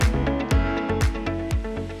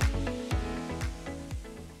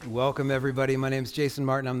Welcome, everybody. My name is Jason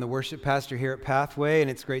Martin. I'm the worship pastor here at Pathway,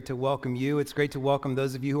 and it's great to welcome you. It's great to welcome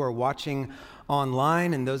those of you who are watching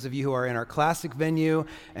online and those of you who are in our classic venue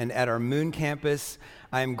and at our Moon campus.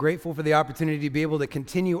 I am grateful for the opportunity to be able to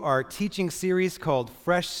continue our teaching series called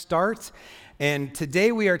Fresh Start. And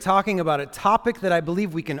today we are talking about a topic that I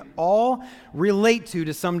believe we can all relate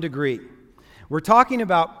to some degree. We're talking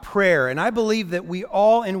about prayer, and I believe that we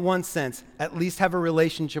all, in one sense, at least have a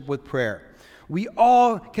relationship with prayer. We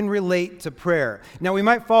all can relate to prayer. Now, we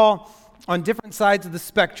might fall on different sides of the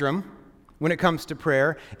spectrum when it comes to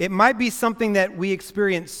prayer. It might be something that we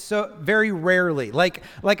experience so very rarely, like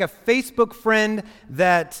a Facebook friend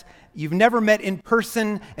that you've never met in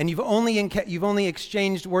person, and you've only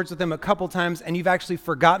exchanged words with them a couple times, and you've actually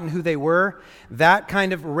forgotten who they were. That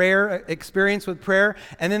kind of rare experience with prayer.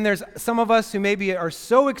 And then there's some of us who maybe are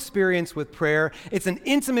so experienced with prayer, it's an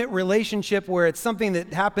intimate relationship where it's something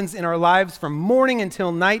that happens in our lives from morning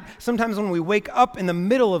until night. Sometimes when we wake up in the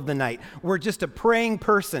middle of the night, we're just a praying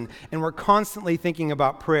person, and we're constantly thinking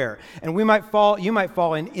about prayer. And you might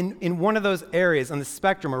fall in one of those areas on the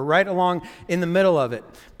spectrum, or right along in the middle of it.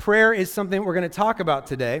 Prayer is something we're going to talk about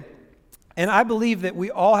today, and I believe that we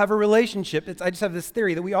all have a relationship. I just have this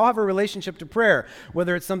theory that we all have a relationship to prayer,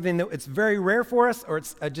 whether it's something that it's very rare for us or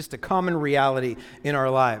it's just a common reality in our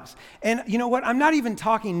lives. And you know what? I'm not even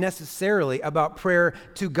talking necessarily about prayer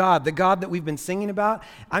to God, the God that we've been singing about.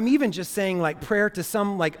 I'm even just saying like prayer to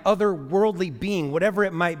some like other worldly being, whatever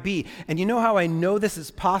it might be. And you know how I know this is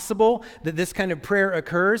possible, that this kind of prayer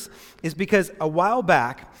occurs, is because a while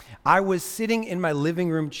back, I was sitting in my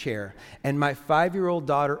living room chair, and my 5-year-old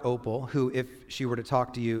daughter, Opal, who, if she were to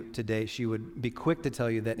talk to you today, she would be quick to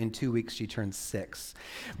tell you that in 2 weeks she turns 6.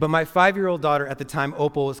 But my 5-year-old daughter at the time,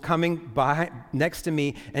 Opal, was coming by next to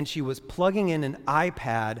me, and she was plugging in an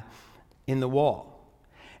iPad in the wall.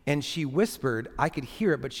 And she whispered, I could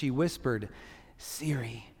hear it, but she whispered,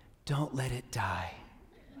 "Siri, don't let it die."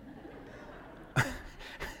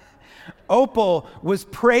 Opal was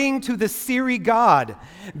praying to the Siri God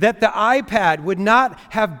that the iPad would not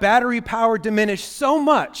have battery power diminish so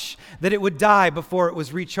much that it would die before it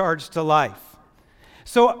was recharged to life.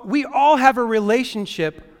 So we all have a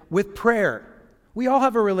relationship with prayer. We all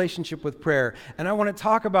have a relationship with prayer. And I want to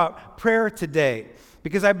talk about prayer today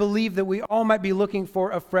because I believe that we all might be looking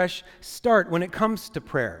for a fresh start when it comes to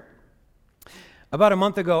prayer. About a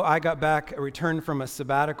month ago, I returned from a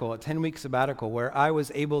sabbatical, a 10-week sabbatical, where I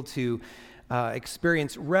was able to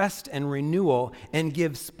experience rest and renewal and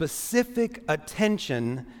give specific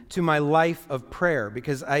attention to my life of prayer,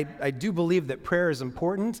 because I do believe that prayer is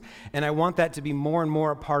important, and I want that to be more and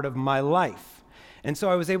more a part of my life. And so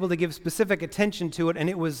I was able to give specific attention to it, and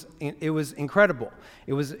it was incredible.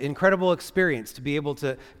 It was an incredible experience to be able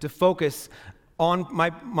to focus on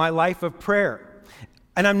my life of prayer.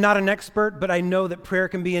 And I'm not an expert, but I know that prayer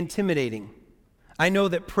can be intimidating. I know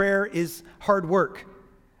that prayer is hard work,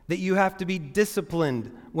 that you have to be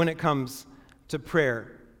disciplined when it comes to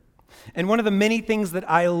prayer. And one of the many things that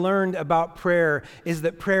I learned about prayer is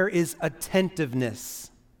that prayer is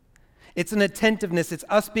attentiveness. It's an attentiveness. It's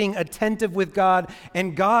us being attentive with God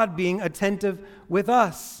and God being attentive with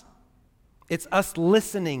us. It's us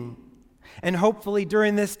listening. And hopefully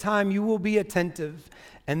during this time you will be attentive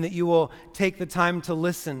and that you will take the time to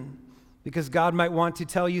listen, because God might want to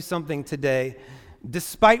tell you something today,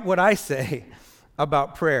 despite what I say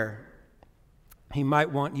about prayer. He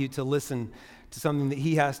might want you to listen to something that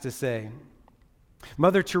he has to say.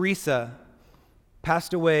 Mother Teresa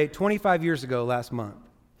passed away 25 years ago last month.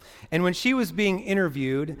 And when she was being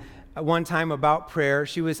interviewed one time about prayer,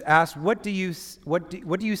 she was asked, what do you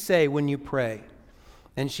say when you pray?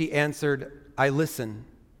 And she answered, "I listen."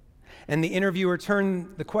 And the interviewer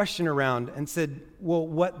turned the question around and said, "Well,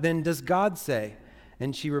 what then does God say?"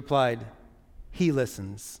 And she replied, "He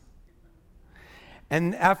listens."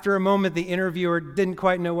 And after a moment, the interviewer didn't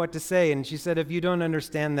quite know what to say, and she said, "If you don't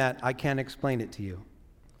understand that, I can't explain it to you."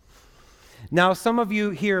 Now, some of you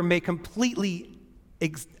here may completely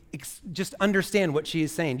just understand what she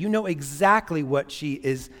is saying. You know exactly what she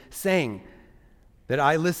is saying, that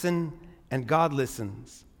I listen and God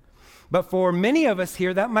listens. But for many of us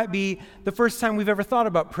here, that might be the first time we've ever thought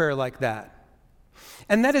about prayer like that.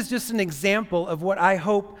 And that is just an example of what I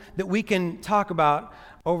hope that we can talk about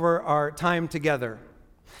over our time together.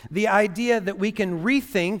 The idea that we can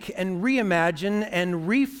rethink and reimagine and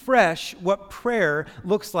refresh what prayer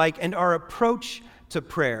looks like and our approach to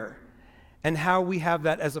prayer and how we have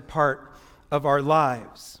that as a part of our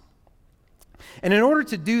lives. And in order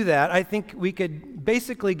to do that, I think we could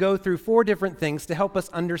basically go through 4 different things to help us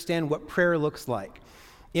understand what prayer looks like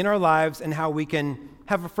in our lives and how we can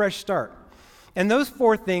have a fresh start. And those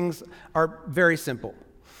four things are very simple.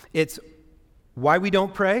 It's why we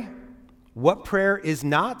don't pray, what prayer is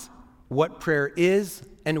not, what prayer is,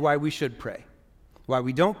 and why we should pray. Why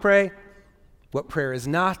we don't pray, what prayer is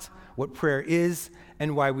not, what prayer is,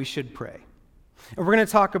 and why we should pray. And we're going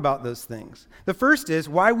to talk about those things. The first is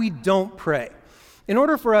why we don't pray. In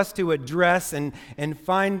order for us to address and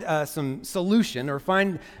find some solution or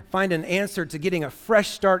find an answer to getting a fresh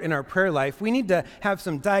start in our prayer life, we need to have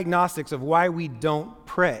some diagnostics of why we don't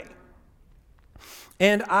pray.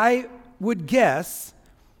 And I would guess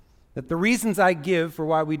that the reasons I give for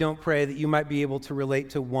why we don't pray, that you might be able to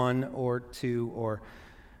relate to one or two or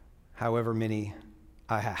however many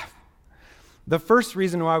I have. The first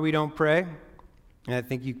reason why we don't pray, and I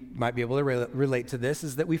think you might be able to relate to this,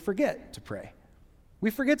 is that we forget to pray. We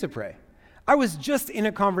forget to pray. I was just in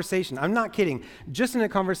a conversation, I'm not kidding, just in a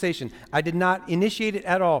conversation. I did not initiate it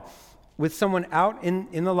at all, with someone out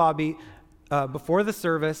in the lobby before the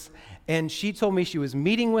service, and she told me she was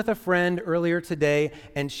meeting with a friend earlier today,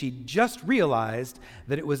 and she just realized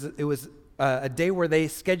that it was a day where they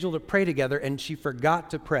scheduled to pray together, and she forgot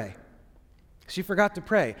to pray. She forgot to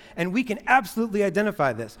pray. And we can absolutely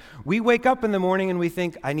identify this. We wake up in the morning and we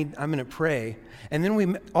think, I'm going to pray. And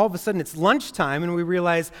then all of a sudden it's lunchtime and we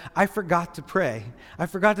realize, I forgot to pray. I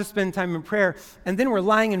forgot to spend time in prayer. And then we're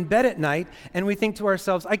lying in bed at night and we think to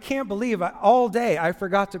ourselves, I can't believe all day I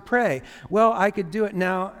forgot to pray. Well, I could do it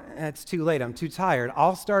now. It's too late. I'm too tired.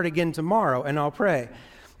 I'll start again tomorrow and I'll pray.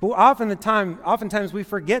 But oftentimes we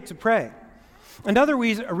forget to pray. Another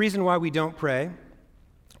reason why we don't pray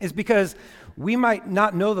is because we might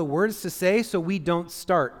not know the words to say, so we don't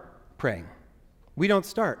start praying. We don't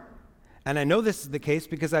start. And I know this is the case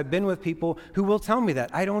because I've been with people who will tell me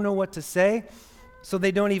that. I don't know what to say, so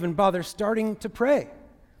they don't even bother starting to pray,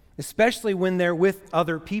 especially when they're with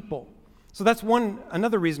other people. So that's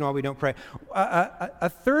another reason why we don't pray. A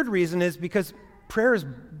third reason is because prayer is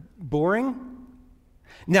boring.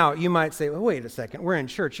 Now, you might say, well, wait a second, we're in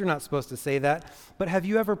church, you're not supposed to say that. But have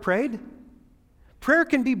you ever prayed? Prayer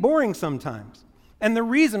can be boring sometimes. And the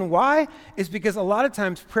reason why is because a lot of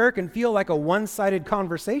times prayer can feel like a one-sided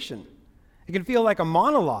conversation. It can feel like a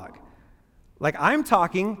monologue. Like I'm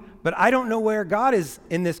talking, but I don't know where God is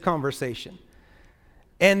in this conversation.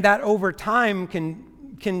 And that over time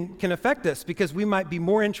can affect us because we might be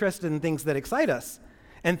more interested in things that excite us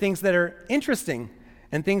and things that are interesting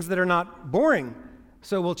and things that are not boring.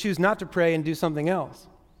 So we'll choose not to pray and do something else.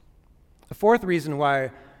 The fourth reason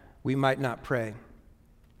why we might not pray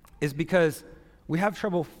is because we have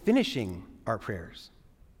trouble finishing our prayers.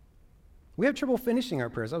 We have trouble finishing our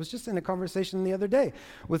prayers. I was just in a conversation the other day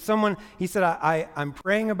with someone. He said, I'm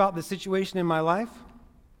praying about the situation in my life.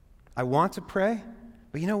 I want to pray,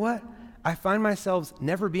 but you know what? I find myself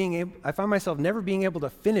never being able to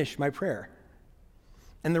finish my prayer.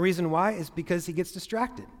 And the reason why is because he gets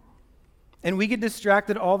distracted. And we get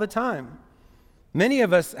distracted all the time. Many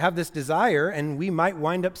of us have this desire, and we might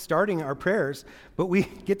wind up starting our prayers, but we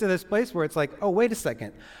get to this place where it's like, oh, wait a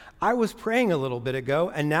second. I was praying a little bit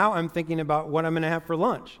ago, and now I'm thinking about what I'm going to have for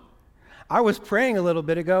lunch. I was praying a little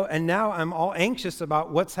bit ago, and now I'm all anxious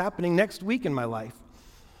about what's happening next week in my life.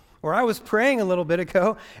 Or I was praying a little bit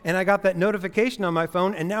ago, and I got that notification on my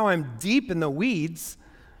phone, and now I'm deep in the weeds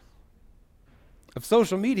of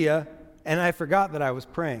social media, and I forgot that I was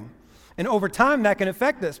praying. And over time, that can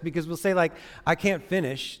affect us because we'll say, like, I can't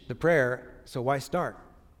finish the prayer, so why start?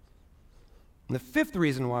 And the fifth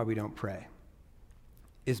reason why we don't pray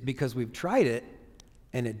is because we've tried it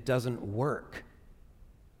and it doesn't work.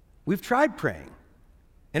 We've tried praying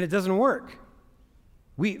and it doesn't work.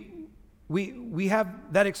 We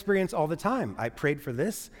have that experience all the time. I prayed for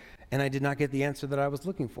this and I did not get the answer that I was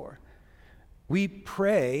looking for. We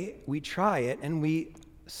pray, we try it, and we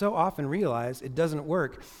so often realize it doesn't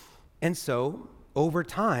work. And so, over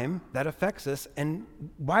time, that affects us, and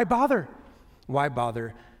why bother? Why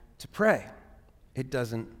bother to pray? It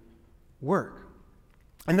doesn't work.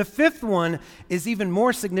 And the fifth one is even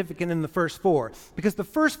more significant than the first four, because the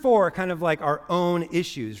first four are kind of like our own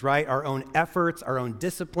issues, right? Our own efforts, our own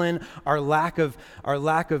discipline, our lack of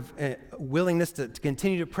willingness to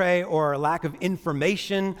continue to pray, or our lack of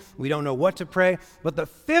information. We don't know what to pray. But the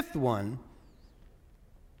fifth one,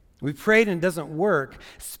 we prayed and it doesn't work,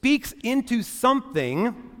 speaks into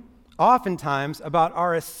something oftentimes about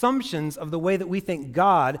our assumptions of the way that we think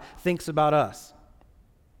God thinks about us.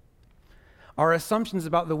 Our assumptions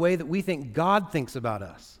about the way that we think God thinks about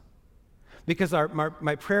us. Because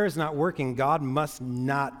my prayer is not working, God must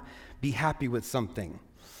not be happy with something.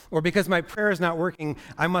 Or because my prayer is not working,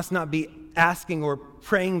 I must not be asking or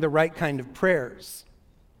praying the right kind of prayers.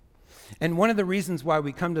 And one of the reasons why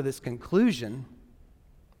we come to this conclusion,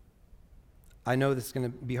 I know this is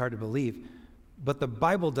going to be hard to believe, but the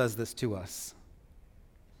Bible does this to us.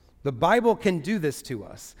 The Bible can do this to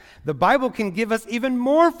us. The Bible can give us even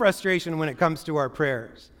more frustration when it comes to our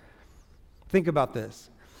prayers. Think about this.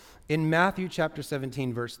 In Matthew chapter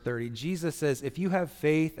 17, verse 30, Jesus says, if you have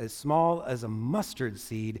faith as small as a mustard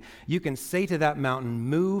seed, you can say to that mountain,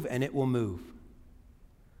 move, and it will move.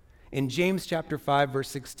 In James chapter 5, verse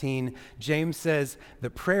 16, James says,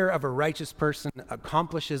 the prayer of a righteous person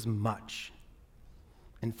accomplishes much.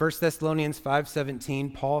 In 1 Thessalonians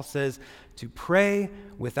 5:17, Paul says to pray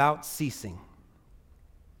without ceasing.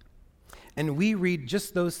 And we read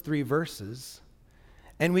just those 3 verses,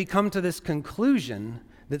 and we come to this conclusion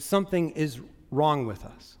that something is wrong with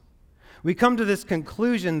us. We come to this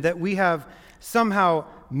conclusion that we have somehow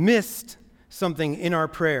missed something in our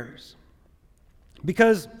prayers.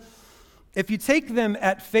 Because if you take them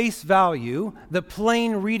at face value, the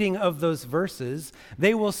plain reading of those verses,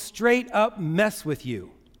 they will straight up mess with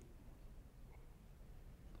you.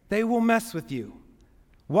 They will mess with you.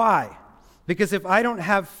 Why? Because if I don't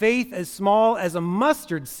have faith as small as a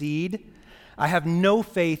mustard seed, I have no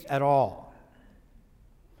faith at all.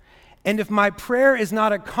 And if my prayer is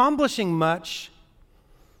not accomplishing much,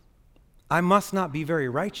 I must not be very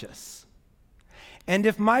righteous. And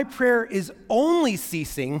if my prayer is only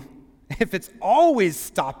ceasing, if it's always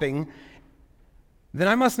stopping, then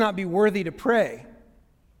I must not be worthy to pray.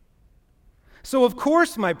 So of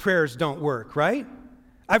course my prayers don't work, right?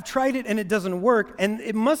 I've tried it and it doesn't work, and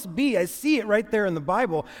it must be, I see it right there in the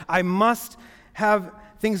Bible, I must have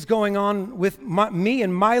things going on with me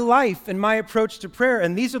and my life and my approach to prayer,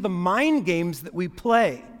 and these are the mind games that we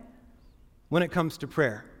play when it comes to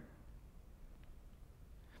prayer.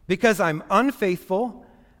 Because I'm unfaithful,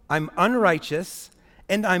 I'm unrighteous,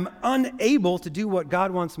 and I'm unable to do what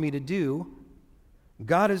God wants me to do,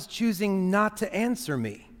 God is choosing not to answer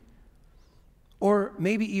me. Or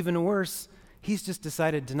maybe even worse, He's just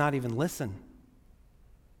decided to not even listen.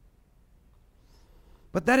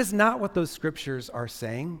 But that is not what those scriptures are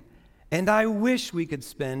saying, and I wish we could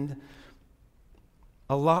spend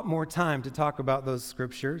a lot more time to talk about those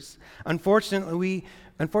scriptures. Unfortunately,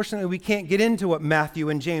 we can't get into what Matthew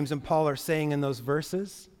and James and Paul are saying in those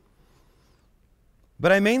verses.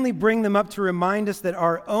 But I mainly bring them up to remind us that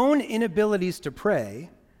our own inabilities to pray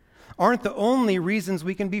aren't the only reasons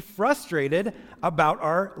we can be frustrated about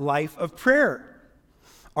our life of prayer.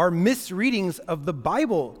 Our misreadings of the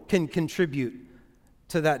Bible can contribute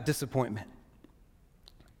to that disappointment.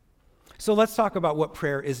 So let's talk about what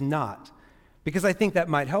prayer is not, because I think that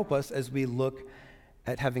might help us as we look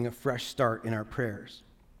at having a fresh start in our prayers.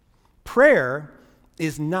 Prayer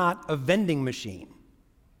is not a vending machine.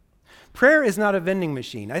 Prayer is not a vending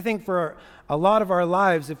machine. I think for a lot of our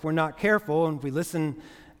lives, if we're not careful and if we listen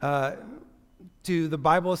to the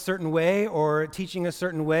Bible a certain way or teaching a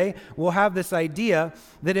certain way, we'll have this idea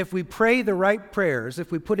that if we pray the right prayers,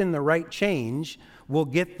 if we put in the right change, we'll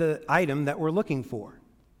get the item that we're looking for.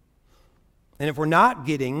 And if we're not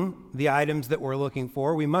getting the items that we're looking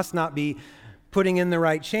for, we must not be putting in the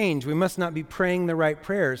right change. We must not be praying the right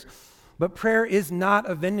prayers. But prayer is not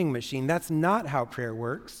a vending machine. That's not how prayer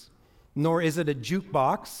works, nor is it a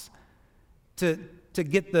jukebox to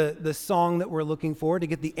get the song that we're looking for, to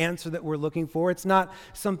get the answer that we're looking for. It's not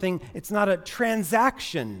a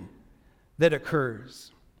transaction that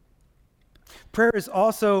occurs. Prayer is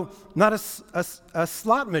also not a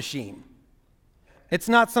slot machine. It's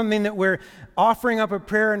not something that we're offering up a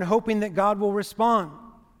prayer and hoping that God will respond.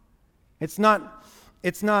 It's not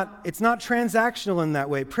transactional in that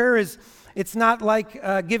way. Prayer it's not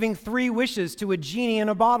like giving 3 wishes to a genie in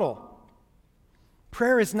a bottle.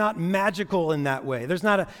 Prayer is not magical in that way. There's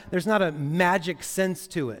not a magic sense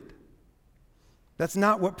to it. That's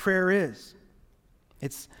not what prayer is.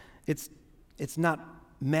 It's not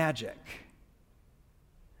magic.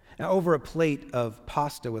 Now, over a plate of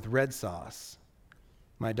pasta with red sauce,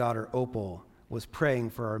 my daughter Opal was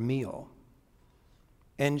praying for our meal.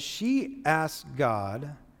 And she asked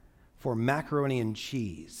God for macaroni and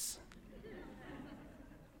cheese.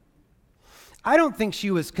 I don't think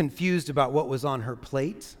she was confused about what was on her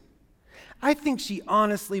plate. I think she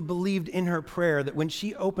honestly believed in her prayer that when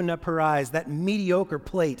she opened up her eyes, that mediocre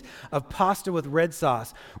plate of pasta with red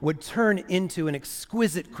sauce would turn into an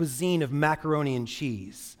exquisite cuisine of macaroni and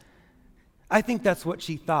cheese. I think that's what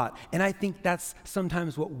she thought, and I think that's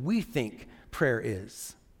sometimes what we think prayer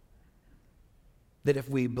is. That if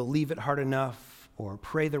we believe it hard enough, or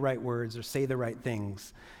pray the right words, or say the right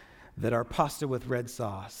things, that our pasta with red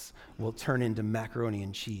sauce will turn into macaroni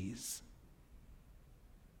and cheese.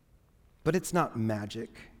 But it's not magic.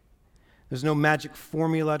 There's no magic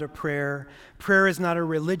formula to prayer. Prayer is not a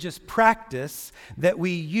religious practice that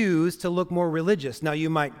we use to look more religious. Now, you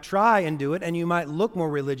might try and do it, and you might look more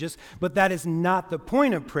religious, but that is not the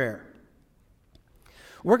point of prayer.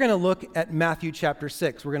 We're going to look at Matthew chapter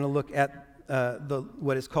 6. We're going to look at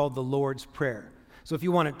what is called the Lord's Prayer. So if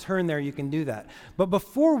you want to turn there, you can do that. But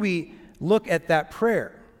before we look at that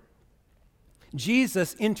prayer,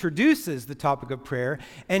 Jesus introduces the topic of prayer,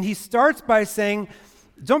 and he starts by saying,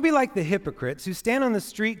 don't be like the hypocrites who stand on the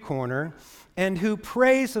street corner and who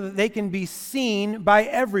pray so that they can be seen by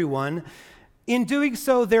everyone. In doing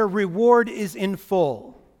so, their reward is in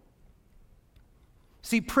full.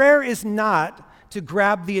 See, prayer is not to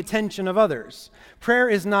grab the attention of others. Prayer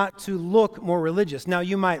is not to look more religious. Now,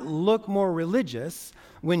 you might look more religious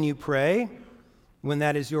when you pray, when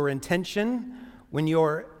that is your intention, when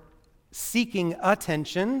you're seeking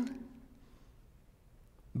attention,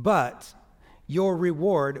 but your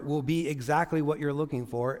reward will be exactly what you're looking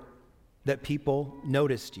for, that people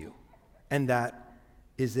noticed you, and that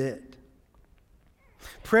is it.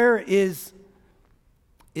 Prayer is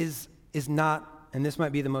not, and this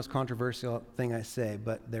might be the most controversial thing I say,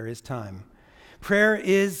 but there is time. Prayer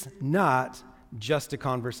is not just a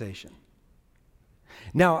conversation.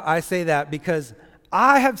 Now, I say that because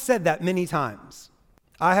I have said that many times.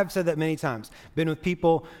 Been with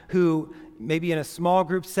people who, maybe in a small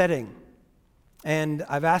group setting, and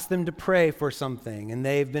I've asked them to pray for something, and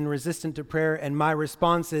they've been resistant to prayer, and my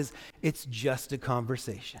response is, it's just a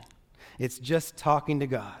conversation. It's just talking to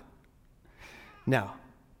God. Now,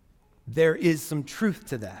 there is some truth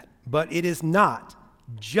to that, but it is not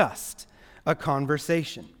just a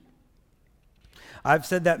conversation. I've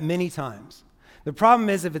said that many times. The problem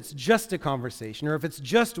is, if it's just a conversation, or if it's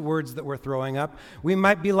just words that we're throwing up, we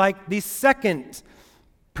might be like the second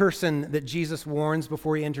person that Jesus warns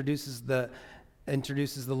before he introduces the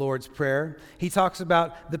Lord's Prayer. He talks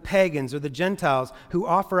about the pagans or the Gentiles who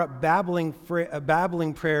offer up babbling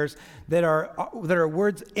prayers that are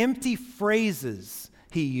words, empty phrases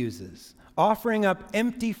he uses, offering up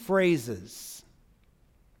empty phrases.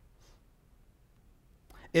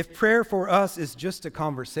 If prayer for us is just a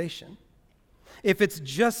conversation, if it's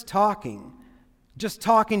just talking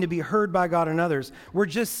to be heard by God and others, we're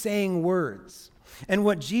just saying words. And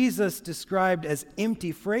what Jesus described as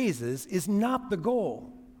empty phrases is not the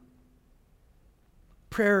goal.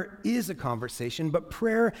 Prayer is a conversation, but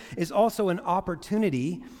prayer is also an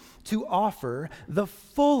opportunity to offer the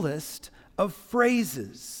fullest of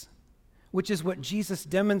phrases, which is what Jesus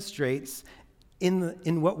demonstrates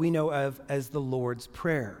in what we know of as the Lord's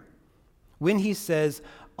Prayer. When he says,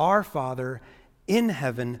 "Our Father in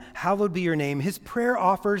heaven, hallowed be your name," his prayer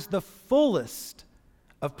offers the fullest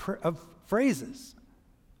of phrases.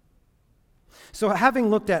 So having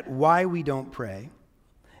looked at why we don't pray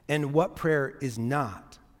and what prayer is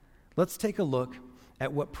not, let's take a look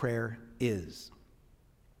at what prayer is.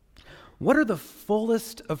 What are the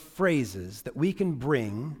fullest of phrases that we can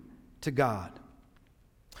bring to God?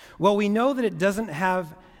 Well, we know that it doesn't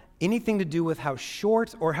have anything to do with how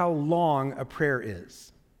short or how long a prayer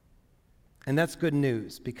is. And that's good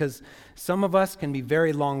news, because some of us can be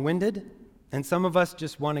very long-winded, and some of us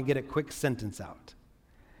just want to get a quick sentence out.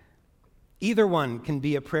 Either one can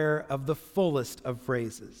be a prayer of the fullest of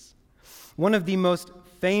phrases. One of the most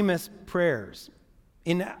famous prayers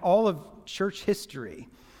in all of church history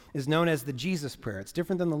is known as the Jesus Prayer. It's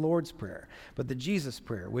different than the Lord's Prayer, but the Jesus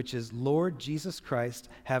Prayer, which is, "Lord Jesus Christ,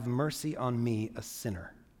 have mercy on me, a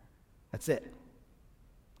sinner." That's it.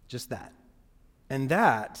 Just that. And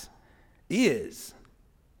that is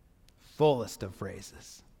fullest of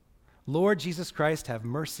phrases. "Lord Jesus Christ, have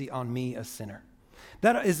mercy on me, a sinner."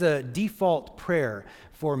 That is a default prayer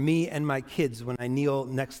for me and my kids when I kneel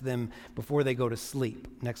next to them before they go to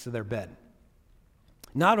sleep, next to their bed.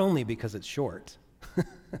 Not only because it's short.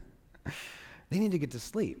 They need to get to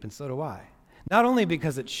sleep, and so do I. Not only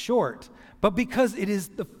because it's short, but because it is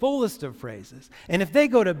the fullest of phrases. And if they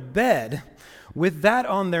go to bed with that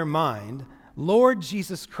on their mind, Lord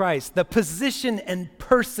Jesus Christ, the position and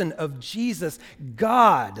person of Jesus,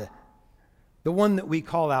 God, the one that we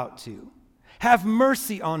call out to, have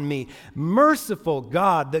mercy on me. Merciful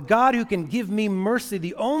God, the God who can give me mercy,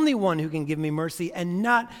 the only one who can give me mercy, and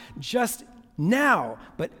not just now,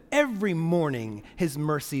 but every morning his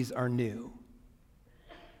mercies are new.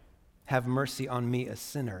 Have mercy on me, a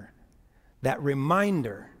sinner. That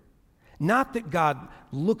reminder, not that God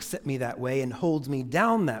looks at me that way and holds me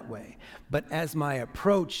down that way, but as my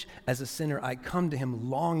approach as a sinner, I come to him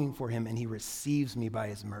longing for him, and he receives me by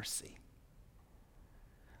his mercy.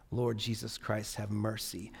 Lord Jesus Christ, have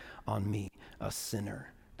mercy on me, a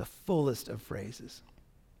sinner. The fullest of phrases.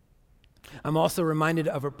 I'm also reminded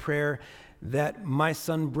of a prayer that my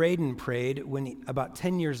son Braden prayed about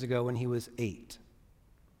 10 years ago when he was 8.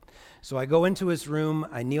 So I go into his room,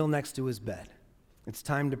 I kneel next to his bed. It's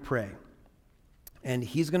time to pray. And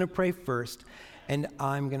he's going to pray first, and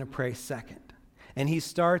I'm going to pray second. And he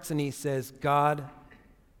starts and he says, God,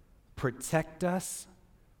 protect us,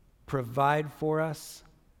 provide for us,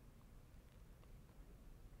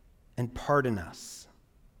 and pardon us.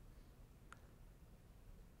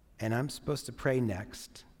 And I'm supposed to pray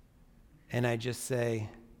next. And I just say,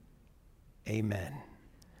 amen.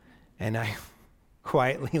 And I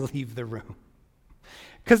quietly leave the room.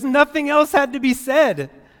 Because nothing else had to be said.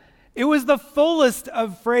 It was the fullest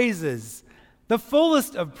of phrases, the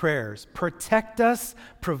fullest of prayers. Protect us,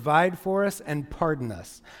 provide for us, and pardon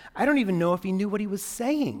us. I don't even know if he knew what he was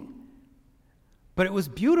saying. But it was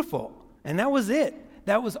beautiful. And that was it.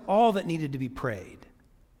 That was all that needed to be prayed.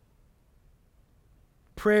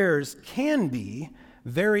 Prayers can be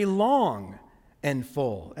very long and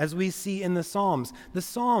full, as we see in the Psalms. The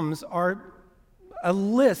Psalms are a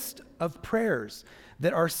list of prayers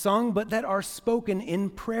that are sung, but that are spoken in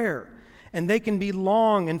prayer. And they can be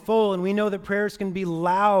long and full, and we know that prayers can be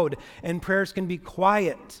loud and prayers can be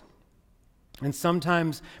quiet. And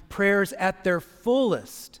sometimes prayers at their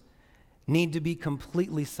fullest need to be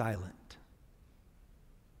completely silent.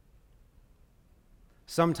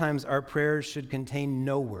 Sometimes our prayers should contain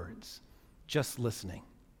no words, just listening.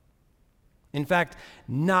 In fact,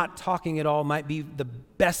 not talking at all might be the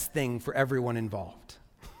best thing for everyone involved.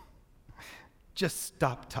 Just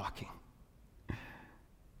stop talking.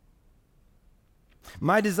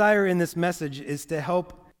 My desire in this message is to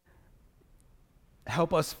help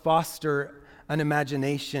us foster an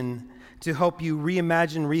imagination, to help you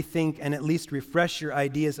reimagine, rethink, and at least refresh your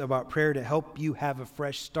ideas about prayer, to help you have a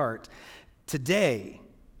fresh start today.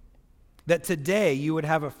 That today you would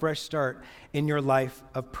have a fresh start in your life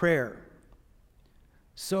of prayer.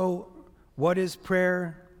 So, what is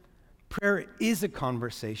prayer? Prayer is a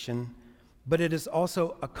conversation, but it is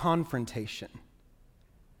also a confrontation.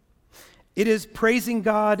 It is praising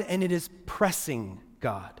God and it is pressing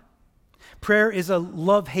God. Prayer is a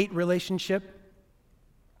love-hate relationship.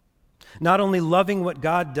 Not only loving what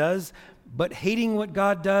God does, but hating what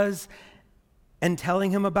God does and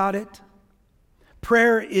telling him about it.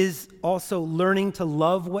 Prayer is also learning to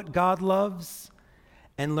love what God loves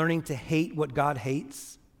and learning to hate what God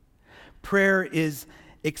hates. Prayer is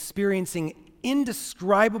experiencing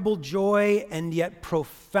indescribable joy and yet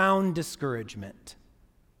profound discouragement.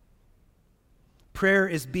 Prayer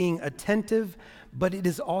is being attentive, but it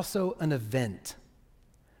is also an event.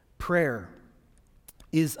 Prayer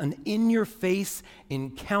is an in-your-face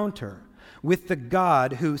encounter with the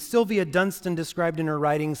God who Sylvia Dunstan described in her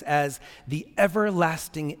writings as the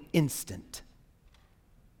everlasting instant.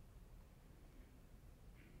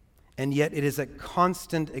 And yet it is a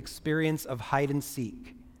constant experience of hide and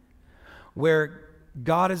seek, where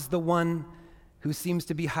God is the one who seems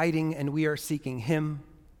to be hiding and we are seeking him,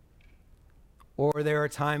 or there are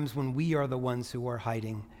times when we are the ones who are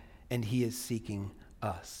hiding and he is seeking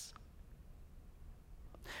us.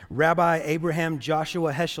 Rabbi Abraham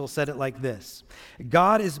Joshua Heschel said it like this: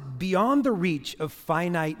 God is beyond the reach of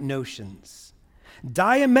finite notions,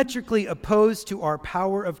 diametrically opposed to our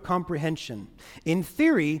power of comprehension. In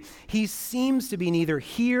theory, he seems to be neither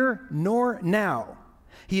here nor now.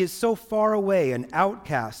 He is so far away, an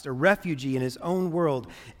outcast, a refugee in his own world.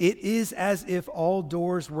 It is as if all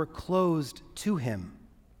doors were closed to him.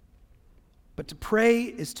 But to pray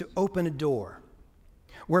is to open a door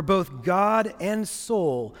where both God and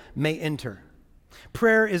soul may enter.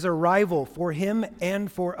 Prayer is a rival for him and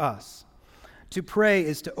for us. To pray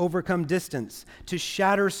is to overcome distance, to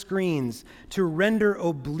shatter screens, to render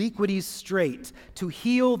obliquities straight, to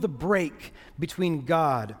heal the break between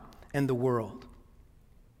God and the world.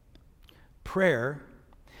 Prayer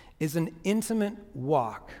is an intimate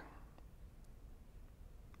walk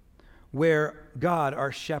where God,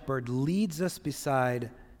 our shepherd, leads us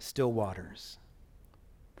beside still waters.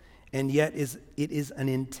 And yet it is an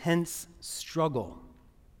intense struggle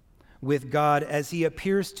with God as he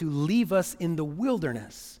appears to leave us in the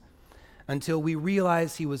wilderness until we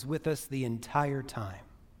realize he was with us the entire time.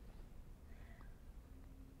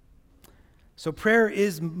 So prayer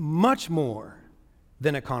is much more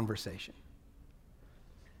than a conversation.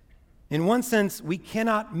 In one sense, we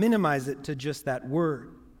cannot minimize it to just that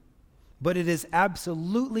word. But it is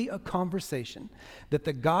absolutely a conversation that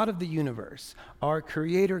the God of the universe, our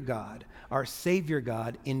Creator God, our Savior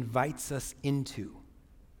God, invites us into.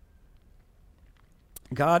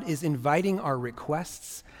 God is inviting our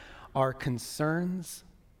requests, our concerns,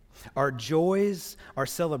 our joys, our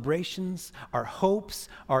celebrations, our hopes,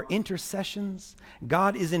 our intercessions.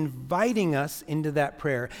 God is inviting us into that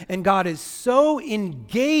prayer. And God is so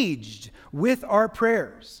engaged with our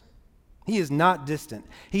prayers. He is not distant.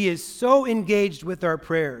 He is so engaged with our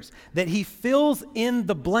prayers that he fills in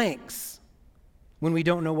the blanks when we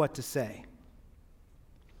don't know what to say.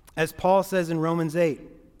 As Paul says in Romans 8,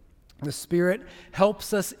 the Spirit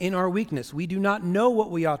helps us in our weakness. We do not know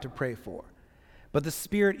what we ought to pray for, but the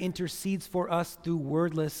Spirit intercedes for us through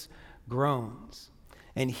wordless groans.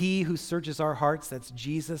 And he who searches our hearts, that's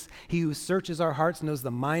Jesus, he who searches our hearts knows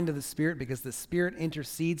the mind of the Spirit, because the Spirit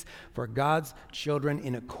intercedes for God's children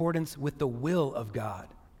in accordance with the will of God.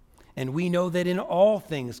 And we know that in all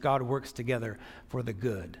things God works together for the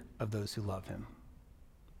good of those who love him.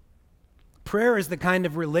 Prayer is the kind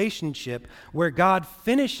of relationship where God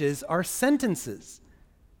finishes our sentences.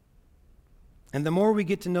 And the more we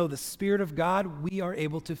get to know the Spirit of God, we are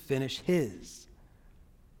able to finish his.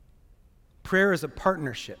 Prayer is a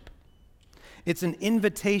partnership. It's an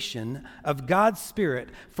invitation of God's Spirit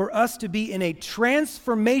for us to be in a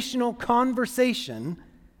transformational conversation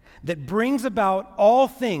that brings about all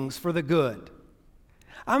things for the good.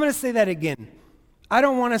 I'm going to say that again. I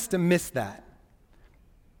don't want us to miss that.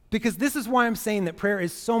 Because this is why I'm saying that prayer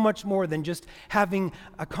is so much more than just having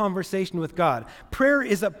a conversation with God. Prayer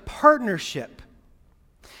is a partnership.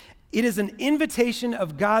 It is an invitation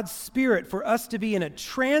of God's Spirit for us to be in a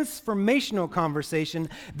transformational conversation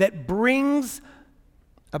that brings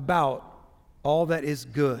about all that is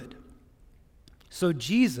good. So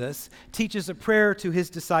Jesus teaches a prayer to his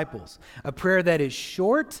disciples, a prayer that is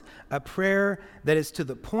short, a prayer that is to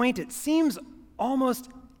the point. It seems almost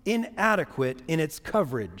inadequate in its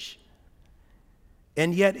coverage,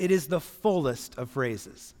 and yet it is the fullest of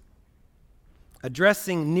phrases,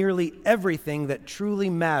 addressing nearly everything that truly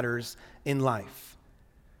matters in life.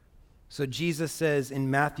 So Jesus says in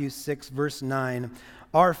Matthew 6, verse 9,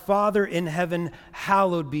 "Our Father in heaven,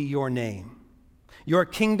 hallowed be your name. Your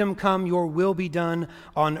kingdom come, your will be done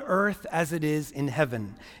on earth as it is in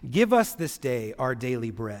heaven. Give us this day our daily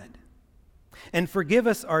bread. And forgive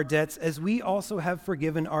us our debts as we also have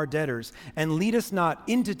forgiven our debtors. And lead us not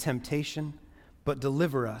into temptation, but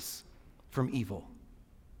deliver us from evil."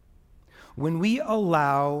 When we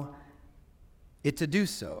allow it to do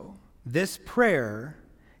so, this prayer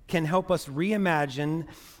can help us reimagine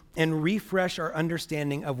and refresh our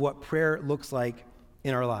understanding of what prayer looks like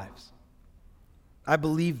in our lives. I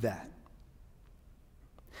believe that.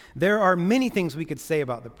 There are many things we could say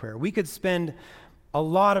about the prayer. We could spend a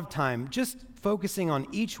lot of time just focusing on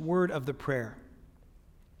each word of the prayer.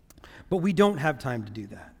 But we don't have time to do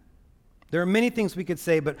that. There are many things we could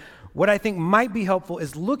say, but what I think might be helpful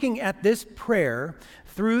is looking at this prayer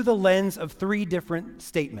through the lens of three different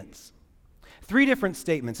statements. Three different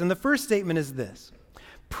statements. And the first statement is this: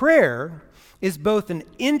 prayer is both an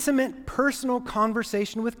intimate, personal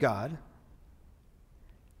conversation with God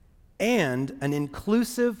and an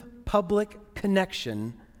inclusive, public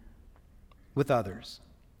connection with others.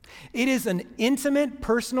 It is an intimate,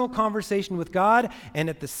 personal conversation with God, and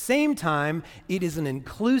at the same time, it is an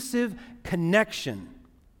inclusive connection,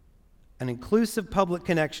 an inclusive public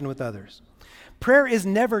connection with others. Prayer is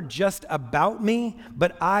never just about me,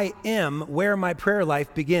 but I am where my prayer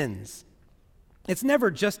life begins. It's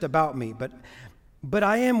never just about me, but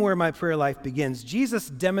I am where my prayer life begins. Jesus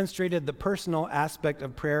demonstrated the personal aspect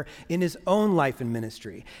of prayer in his own life and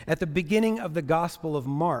ministry. At the beginning of the Gospel of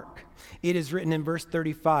Mark, it is written in verse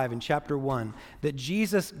 35 in chapter 1 that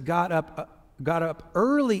Jesus got up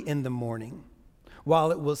early in the morning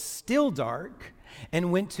while it was still dark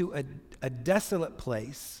and went to a desolate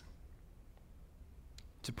place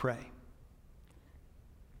to pray.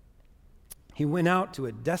 He went out to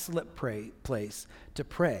a desolate place to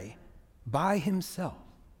pray by himself.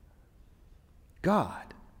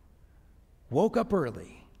 God woke up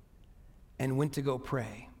early and went to go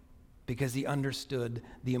pray because he understood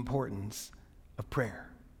the importance of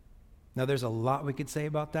prayer. Now, there's a lot we could say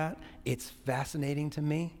about that. It's fascinating to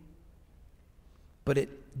me. But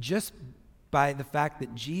it just by the fact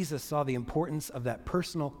that Jesus saw the importance of that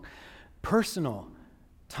personal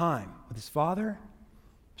time with his Father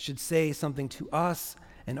should say something to us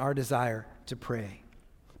and our desire to pray.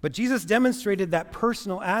 But Jesus demonstrated that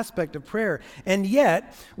personal aspect of prayer. And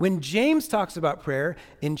yet, when James talks about prayer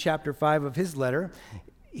in chapter 5 of his letter,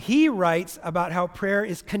 he writes about how prayer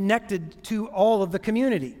is connected to all of the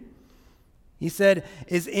community. He said,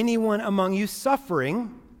 "Is anyone among you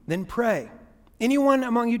suffering? Then pray. Anyone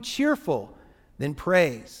among you cheerful? Then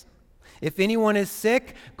praise. If anyone is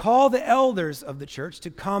sick, call the elders of the church to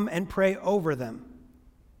come and pray over them."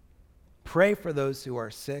 Pray for those who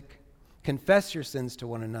are sick. Confess your sins to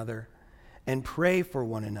one another and pray for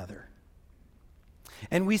one another.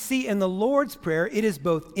 And we see in the Lord's Prayer, it is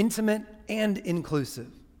both intimate and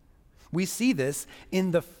inclusive. We see this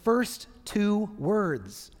in the first two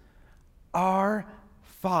words, Our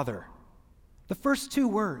Father. The first two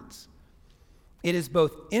words. It is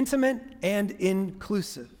both intimate and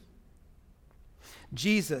inclusive.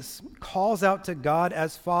 Jesus calls out to God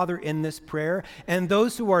as Father in this prayer, and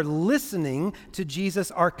those who are listening to Jesus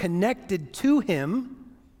are connected to him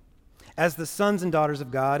as the sons and daughters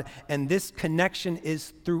of God, and this connection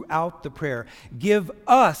is throughout the prayer. Give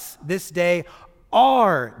us this day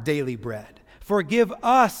our daily bread. Forgive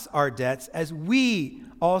us our debts as we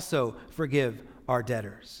also forgive our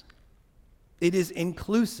debtors. It is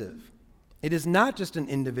inclusive. It is not just an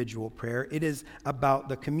individual prayer. It is about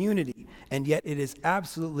the community, and yet it is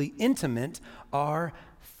absolutely intimate, our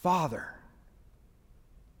Father.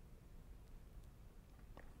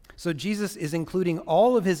 So Jesus is including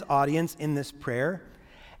all of his audience in this prayer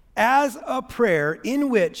as a prayer in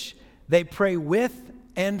which they pray with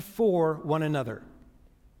and for one another.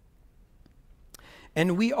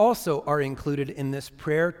 And we also are included in this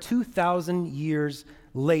prayer 2,000 years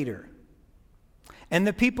later. And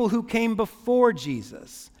the people who came before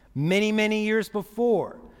Jesus, many, many years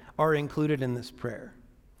before, are included in this prayer.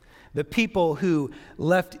 The people who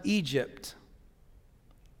left Egypt,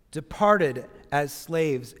 departed as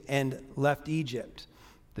slaves and left Egypt,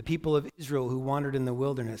 the people of Israel who wandered in the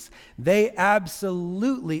wilderness, they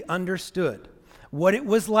absolutely understood what it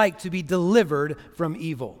was like to be delivered from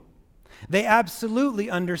evil. They absolutely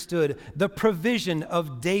understood the provision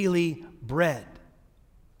of daily bread.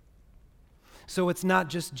 So it's not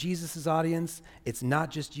just Jesus' audience, it's not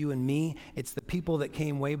just you and me, it's the people that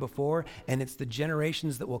came way before, and it's the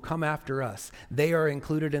generations that will come after us. They are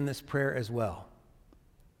included in this prayer as well.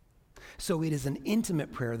 So it is an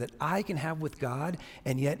intimate prayer that I can have with God,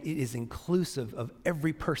 and yet it is inclusive of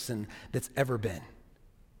every person that's ever been.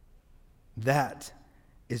 That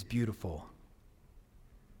is beautiful.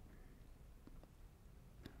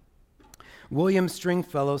 William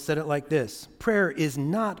Stringfellow said it like this: prayer is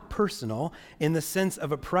not personal in the sense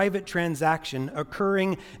of a private transaction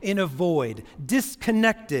occurring in a void,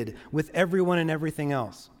 disconnected with everyone and everything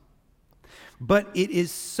else. But it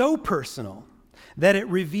is so personal that it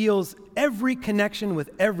reveals every connection with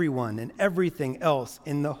everyone and everything else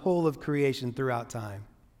in the whole of creation throughout time.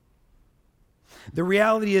 The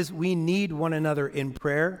reality is we need one another in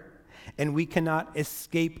prayer, and we cannot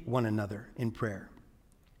escape one another in prayer.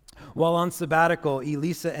 While on sabbatical,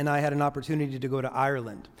 Elisa and I had an opportunity to go to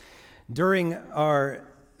Ireland. During our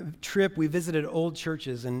trip, we visited old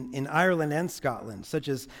churches in Ireland and Scotland, such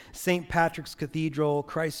as St. Patrick's Cathedral,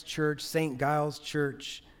 Christ Church, St. Giles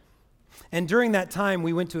Church. And during that time,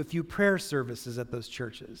 we went to a few prayer services at those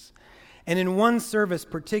churches. And in one service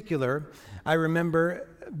particular, I remember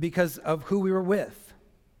because of who we were with.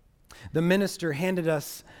 The minister handed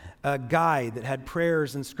us a guide that had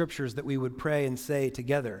prayers and scriptures that we would pray and say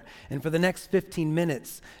together. And for the next 15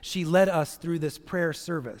 minutes, she led us through this prayer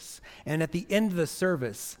service. And at the end of the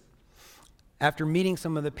service, after meeting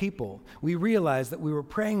some of the people, we realized that we were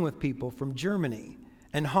praying with people from Germany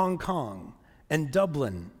and Hong Kong and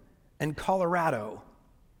Dublin and Colorado.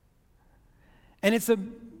 And it's a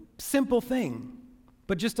simple thing,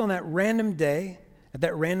 but just on that random day, at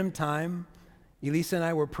that random time, Elisa and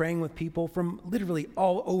I were praying with people from literally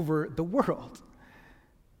all over the world.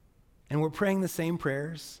 And we're praying the same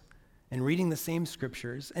prayers and reading the same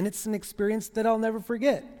scriptures, and it's an experience that I'll never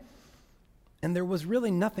forget. And there was really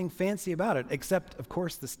nothing fancy about it, except, of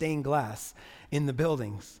course, the stained glass in the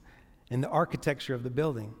buildings and the architecture of the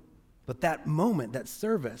building. But that moment, that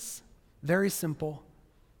service, very simple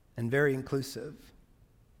and very inclusive.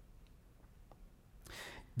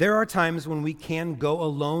 There are times when we can go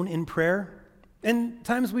alone in prayer, and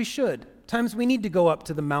times we should. Times we need to go up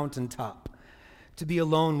to the mountaintop to be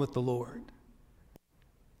alone with the Lord.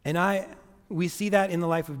 And we see that in the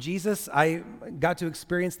life of Jesus. I got to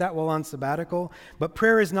experience that while on sabbatical. But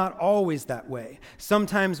prayer is not always that way.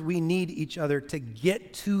 Sometimes we need each other to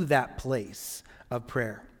get to that place of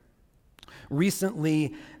prayer.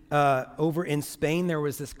 Recently, over in Spain, there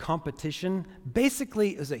was this competition.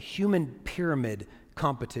 Basically, it was a human pyramid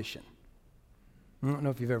competition. I don't know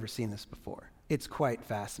if you've ever seen this before. It's quite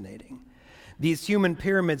fascinating. These human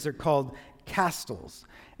pyramids are called castles.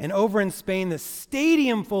 And over in Spain, the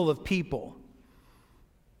stadium full of people,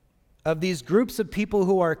 of these groups of people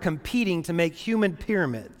who are competing to make human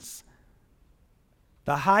pyramids.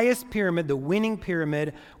 The highest pyramid, the winning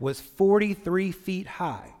pyramid, was 43 feet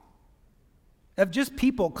high. Of just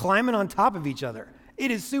people climbing on top of each other. It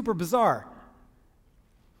is super bizarre.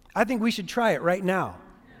 I think we should try it right now.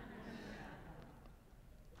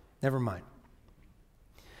 Never mind.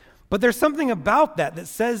 But there's something about that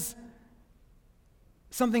says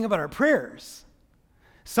something about our prayers.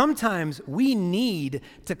 Sometimes we need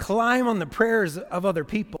to climb on the prayers of other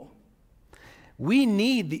people. We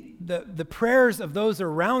need the prayers of those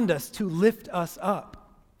around us to lift us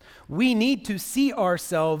up. We need to see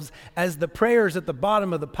ourselves as the prayers at the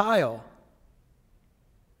bottom of the pile.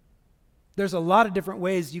 There's a lot of different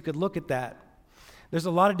ways you could look at that. There's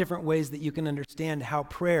a lot of different ways that you can understand how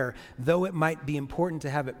prayer, though it might be important to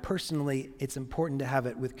have it personally, it's important to have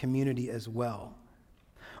it with community as well.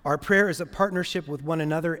 Our prayer is a partnership with one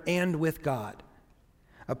another and with God,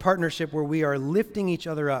 a partnership where we are lifting each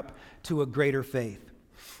other up to a greater faith.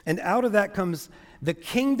 And out of that comes the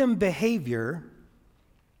kingdom behavior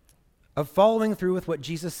of following through with what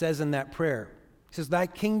Jesus says in that prayer. He says, thy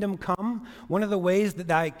kingdom come. One of the ways that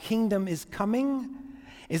thy kingdom is coming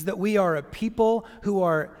is that we are a people who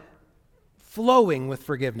are flowing with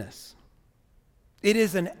forgiveness. It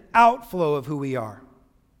is an outflow of who we are.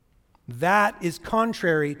 That is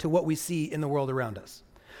contrary to what we see in the world around us.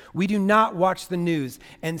 We do not watch the news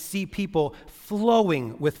and see people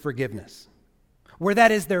flowing with forgiveness, where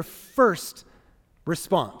that is their first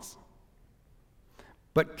response.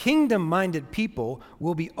 But kingdom-minded people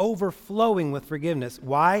will be overflowing with forgiveness.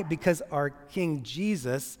 Why? Because our King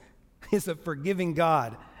Jesus is a forgiving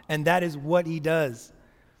God, and that is what he does.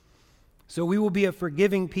 So we will be a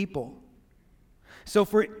forgiving people. So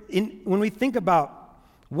when we think about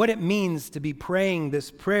what it means to be praying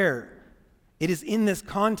this prayer, it is in this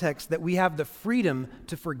context that we have the freedom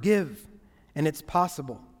to forgive, and it's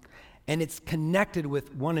possible, and it's connected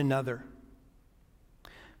with one another.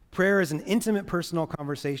 Prayer is an intimate personal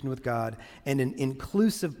conversation with God and an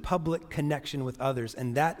inclusive public connection with others,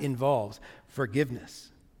 and that involves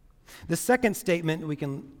forgiveness. The second statement we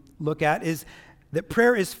can look at is that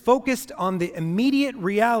prayer is focused on the immediate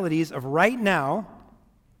realities of right now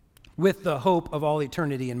with the hope of all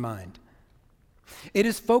eternity in mind. It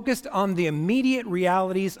is focused on the immediate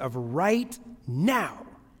realities of right now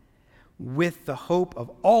with the hope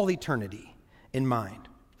of all eternity in mind.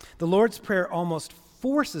 The Lord's Prayer almost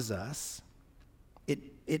forces us,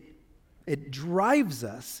 it drives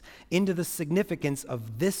us into the significance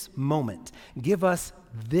of this moment. Give us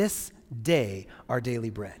this day our daily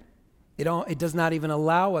bread. It does not even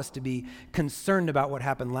allow us to be concerned about what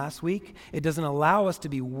happened last week. It doesn't allow us to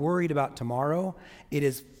be worried about tomorrow. It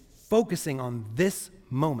is focusing on this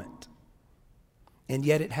moment. And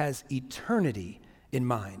yet it has eternity in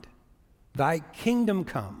mind. Thy kingdom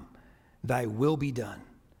come, thy will be done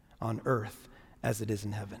on earth as it is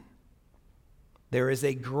in heaven. There is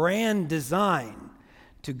a grand design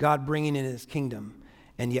to God bringing in his kingdom,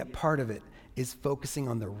 and yet part of it is focusing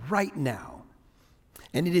on the right now.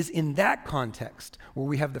 And it is in that context where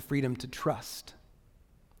we have the freedom to trust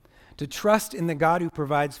in the God who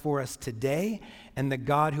provides for us today and the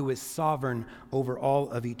God who is sovereign over all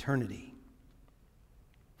of eternity.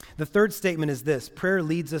 The third statement is this: prayer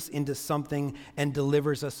leads us into something and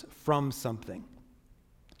delivers us from something.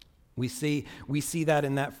 We see that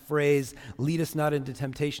in that phrase, lead us not into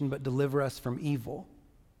temptation, but deliver us from evil.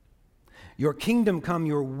 Your kingdom come,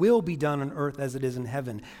 your will be done on earth as it is in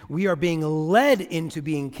heaven. We are being led into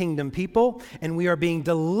being kingdom people, and we are being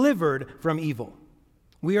delivered from evil.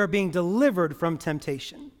 We are being delivered from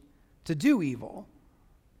temptation to do evil.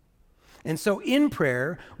 And so in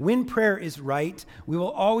prayer, when prayer is right, we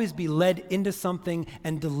will always be led into something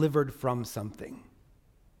and delivered from something.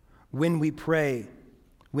 When we pray,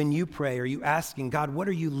 when you pray, are you asking, God, what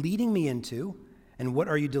are you leading me into, and what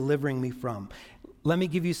are you delivering me from? Let me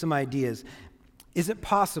give you some ideas. Is it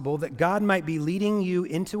possible that God might be leading you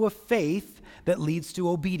into a faith that leads to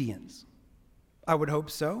obedience? I would hope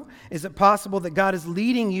so. Is it possible that God is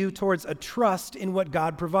leading you towards a trust in what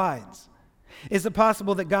God provides? Is it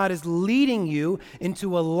possible that God is leading you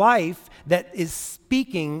into a life that is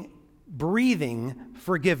speaking, breathing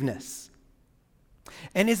forgiveness?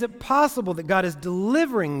 And is it possible that God is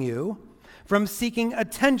delivering you from seeking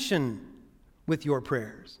attention with your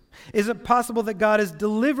prayers? Is it possible that God is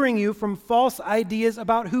delivering you from false ideas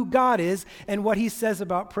about who God is and what he says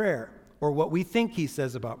about prayer, or what we think he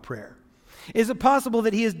says about prayer? Is it possible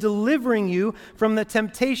that he is delivering you from the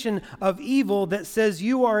temptation of evil that says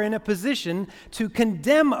you are in a position to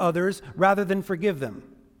condemn others rather than forgive them?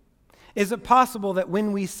 Is it possible that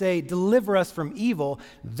when we say, deliver us from evil,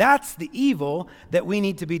 that's the evil that we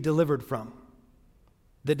need to be delivered from?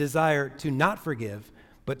 The desire to not forgive,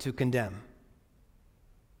 but to condemn.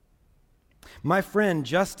 My friend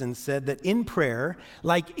Justin said that in prayer,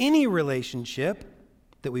 like any relationship,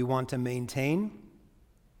 that we want to maintain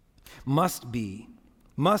must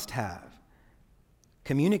have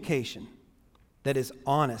communication that is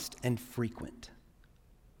honest and frequent.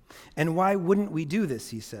 And why wouldn't we do this,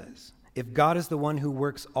 he says, if God is the one who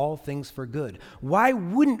works all things for good? Why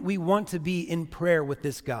wouldn't we want to be in prayer with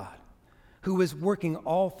this God who is working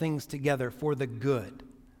all things together for the good?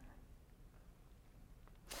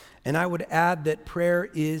 And I would add that prayer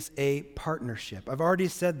is a partnership. I've already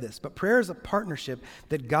said this, but prayer is a partnership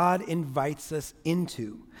that God invites us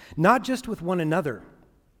into, not just with one another,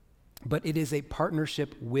 but it is a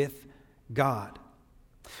partnership with God.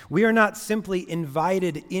 We are not simply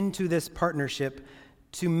invited into this partnership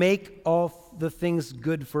to make all the things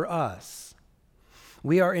good for us.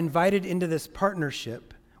 We are invited into this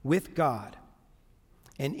partnership with God.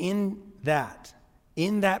 And in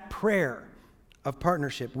that prayer of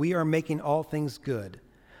partnership, we are making all things good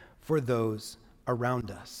for those around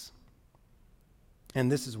us.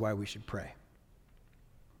 And this is why we should pray.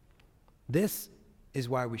 This is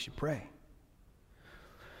why we should pray.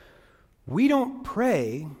 We don't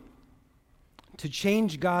pray to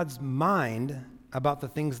change God's mind about the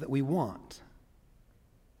things that we want.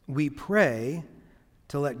 We pray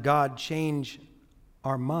to let God change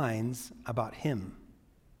our minds about Him.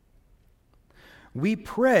 We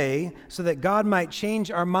pray so that God might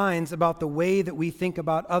change our minds about the way that we think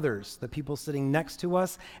about others, the people sitting next to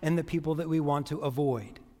us and the people that we want to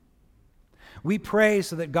avoid. We pray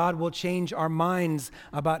so that God will change our minds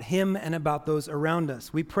about Him and about those around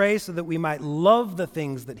us. We pray so that we might love the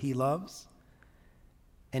things that He loves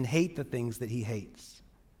and hate the things that He hates.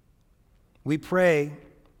 We pray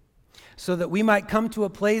so that we might come to a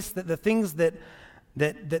place that the things that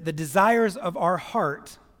the desires of our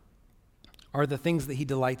heart are the things that He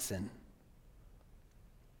delights in.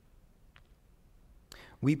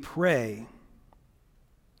 We pray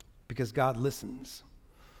because God listens.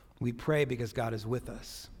 We pray because God is with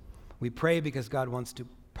us. We pray because God wants to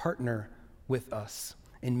partner with us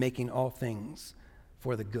in making all things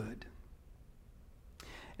for the good.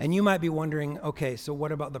 And you might be wondering, okay, so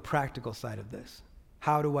what about the practical side of this?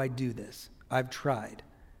 How do I do this? I've tried.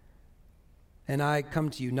 And I come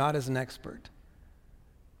to you not as an expert.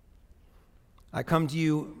 I come to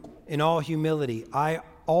you in all humility. I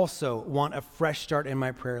also want a fresh start in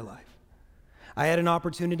my prayer life. I had an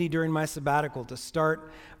opportunity during my sabbatical to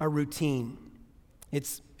start a routine.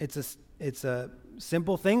 It's a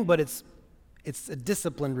simple thing, but it's a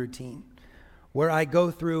disciplined routine where I go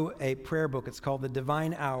through a prayer book. It's called The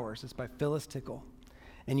Divine Hours. It's by Phyllis Tickle.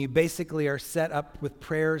 And you basically are set up with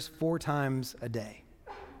prayers 4 times a day.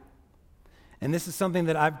 And this is something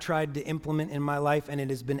that I've tried to implement in my life, and it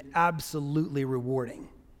has been absolutely rewarding.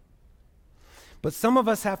 But some of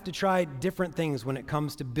us have to try different things when it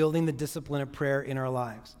comes to building the discipline of prayer in our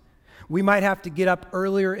lives. We might have to get up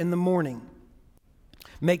earlier in the morning,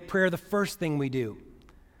 make prayer the first thing we do.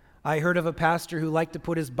 I heard of a pastor who liked to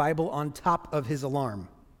put his Bible on top of his alarm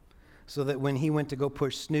so that when he went to go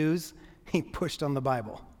push snooze, he pushed on the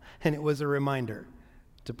Bible, and it was a reminder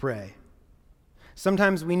to pray.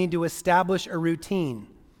 Sometimes we need to establish a routine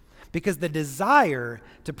because the desire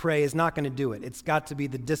to pray is not going to do it. It's got to be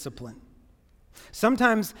the discipline.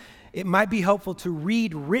 Sometimes it might be helpful to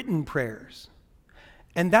read written prayers,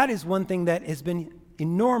 and that is one thing that has been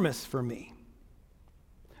enormous for me.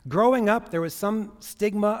 Growing up, there was some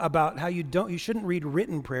stigma about how you shouldn't read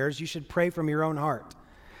written prayers, you should pray from your own heart.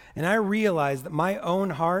 And I realized that my own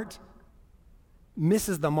heart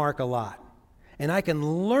misses the mark a lot. And I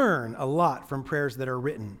can learn a lot from prayers that are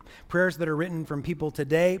written from people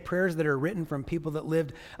today, prayers that are written from people that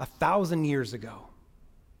lived 1,000 years ago.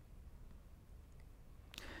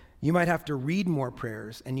 You might have to read more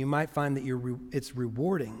prayers, and you might find that it's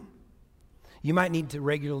rewarding. You might need to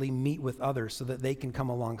regularly meet with others so that they can come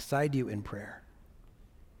alongside you in prayer.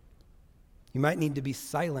 You might need to be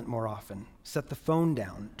silent more often, set the phone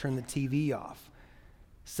down, turn the TV off,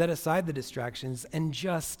 set aside the distractions, and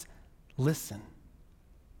just listen.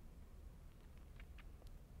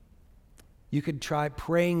 You could try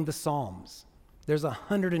praying the Psalms. There's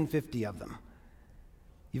 150 of them.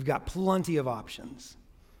 You've got plenty of options.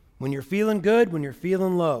 When you're feeling good, when you're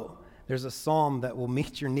feeling low, there's a psalm that will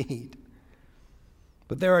meet your need.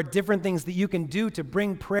 But there are different things that you can do to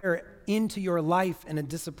bring prayer into your life and a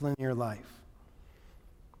discipline in your life.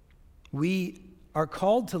 We are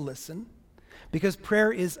called to listen because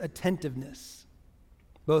prayer is attentiveness,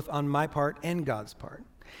 both on my part and God's part.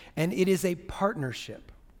 And it is a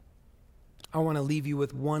partnership. I want to leave you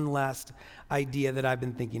with one last idea that I've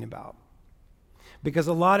been thinking about. Because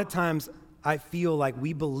a lot of times I feel like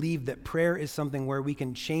we believe that prayer is something where we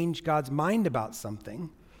can change God's mind about something,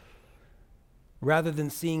 rather than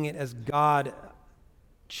seeing it as God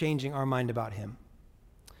changing our mind about him.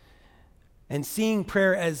 And seeing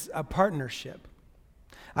prayer as a partnership.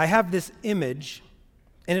 I have this image,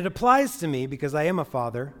 and it applies to me because I am a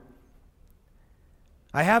father.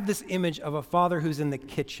 I have this image of a father who's in the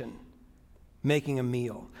kitchen making a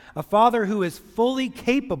meal. A father who is fully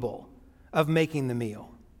capable of making the meal.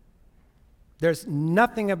 There's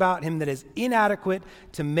nothing about him that is inadequate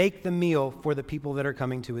to make the meal for the people that are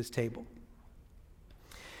coming to his table.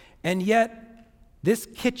 And yet, this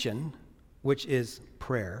kitchen, which is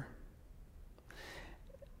prayer,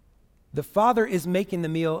 the father is making the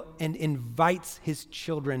meal and invites his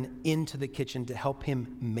children into the kitchen to help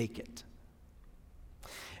him make it.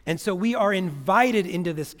 And so we are invited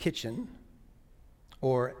into this kitchen,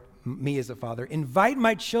 or me as a father, invite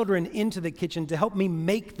my children into the kitchen to help me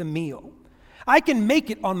make the meal. I can make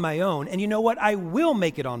it on my own, and you know what? I will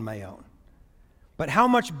make it on my own. But how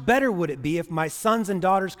much better would it be if my sons and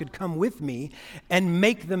daughters could come with me and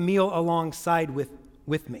make the meal alongside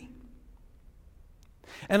with me?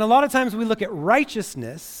 And a lot of times we look at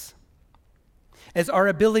righteousness as our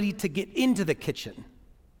ability to get into the kitchen.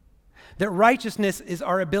 That righteousness is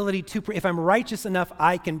our ability to pray. If I'm righteous enough,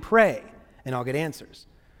 I can pray, and I'll get answers.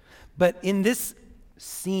 But in this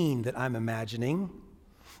scene that I'm imagining,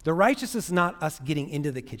 the righteousness is not us getting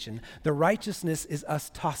into the kitchen. The righteousness is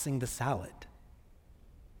us tossing the salad.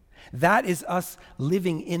 That is us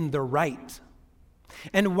living in the right.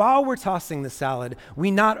 And while we're tossing the salad,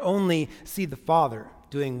 we not only see the Father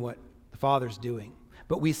doing what the Father's doing,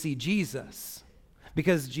 but we see Jesus,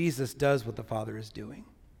 because Jesus does what the Father is doing.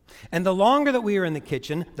 And the longer that we are in the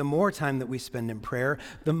kitchen, the more time that we spend in prayer,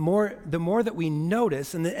 the more that we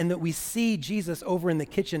notice and that we see Jesus over in the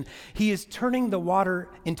kitchen, he is turning the water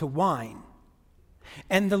into wine.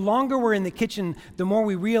 And the longer we're in the kitchen, the more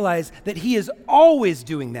we realize that he is always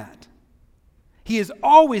doing that. He is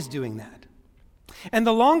always doing that. And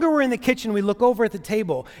the longer we're in the kitchen, we look over at the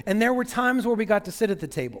table, and there were times where we got to sit at the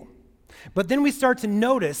table. But then we start to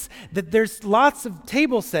notice that there's lots of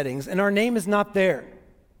table settings, and our name is not there.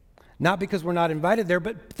 Not because we're not invited there,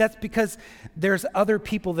 but that's because there's other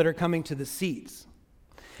people that are coming to the seats.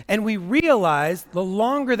 And we realize the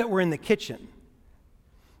longer that we're in the kitchen,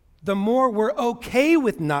 the more we're okay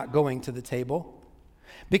with not going to the table,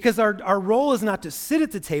 because our role is not to sit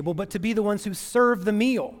at the table, but to be the ones who serve the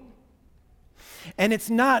meal. And it's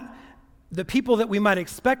not the people that we might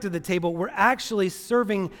expect at the table. We're actually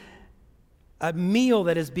serving a meal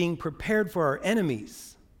that is being prepared for our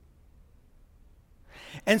enemies.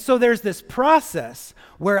 And so there's this process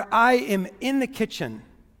where I am in the kitchen,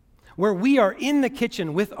 where we are in the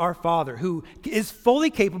kitchen with our Father, who is fully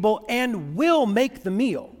capable and will make the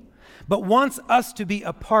meal, but wants us to be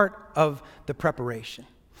a part of the preparation.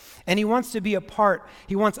 And he wants us to be a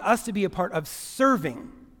part of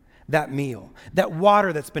serving that meal, that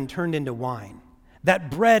water that's been turned into wine,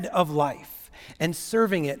 that bread of life, and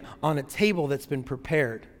serving it on a table that's been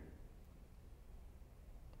prepared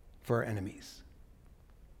for our enemies.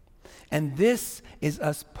 And this is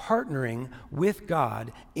us partnering with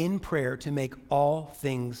God in prayer to make all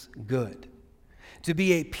things good. To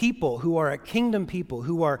be a people who are a kingdom people,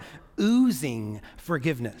 who are oozing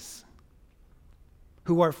forgiveness,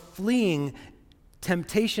 who are fleeing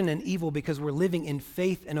temptation and evil because we're living in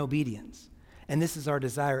faith and obedience. And this is our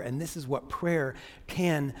desire, and this is what prayer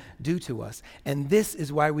can do to us. And this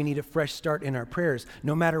is why we need a fresh start in our prayers,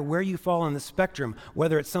 no matter where you fall on the spectrum,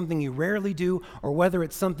 whether it's something you rarely do or whether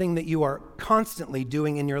it's something that you are constantly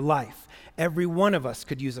doing in your life. Every one of us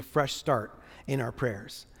could use a fresh start in our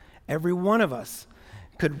prayers. Every one of us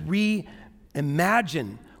could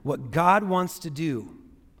reimagine what God wants to do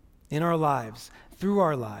in our lives, through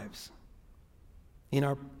our lives,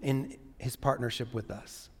 in his partnership with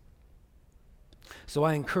us. So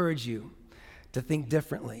I encourage you to think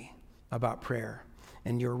differently about prayer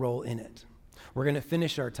and your role in it. We're going to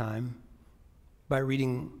finish our time by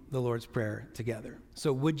reading the Lord's Prayer together.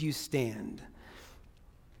 So would you stand?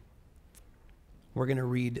 We're going to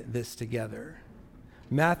read this together.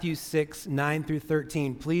 Matthew 6, 9 through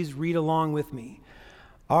 13. Please read along with me.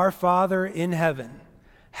 Our Father in heaven,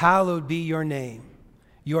 hallowed be your name.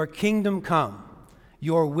 Your kingdom come,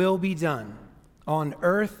 your will be done, on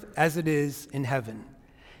earth as it is in heaven.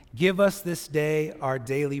 Give us this day our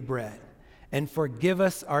daily bread, and forgive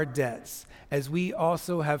us our debts, as we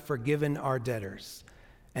also have forgiven our debtors.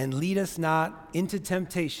 And lead us not into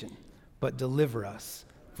temptation, but deliver us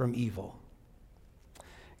from evil.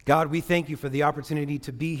 God, we thank you for the opportunity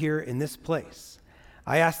to be here in this place.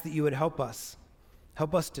 I ask that you would help us.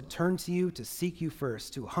 Help us to turn to you, to seek you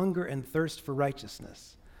first, to hunger and thirst for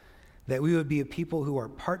righteousness. that we would be a people who are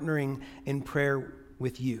partnering in prayer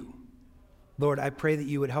with you. Lord, I pray that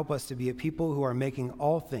you would help us to be a people who are making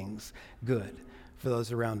all things good for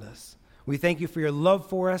those around us. We thank you for your love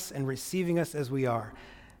for us and receiving us as we are.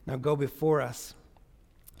 Now go before us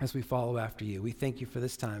as we follow after you. We thank you for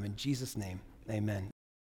this time. In Jesus' name, amen.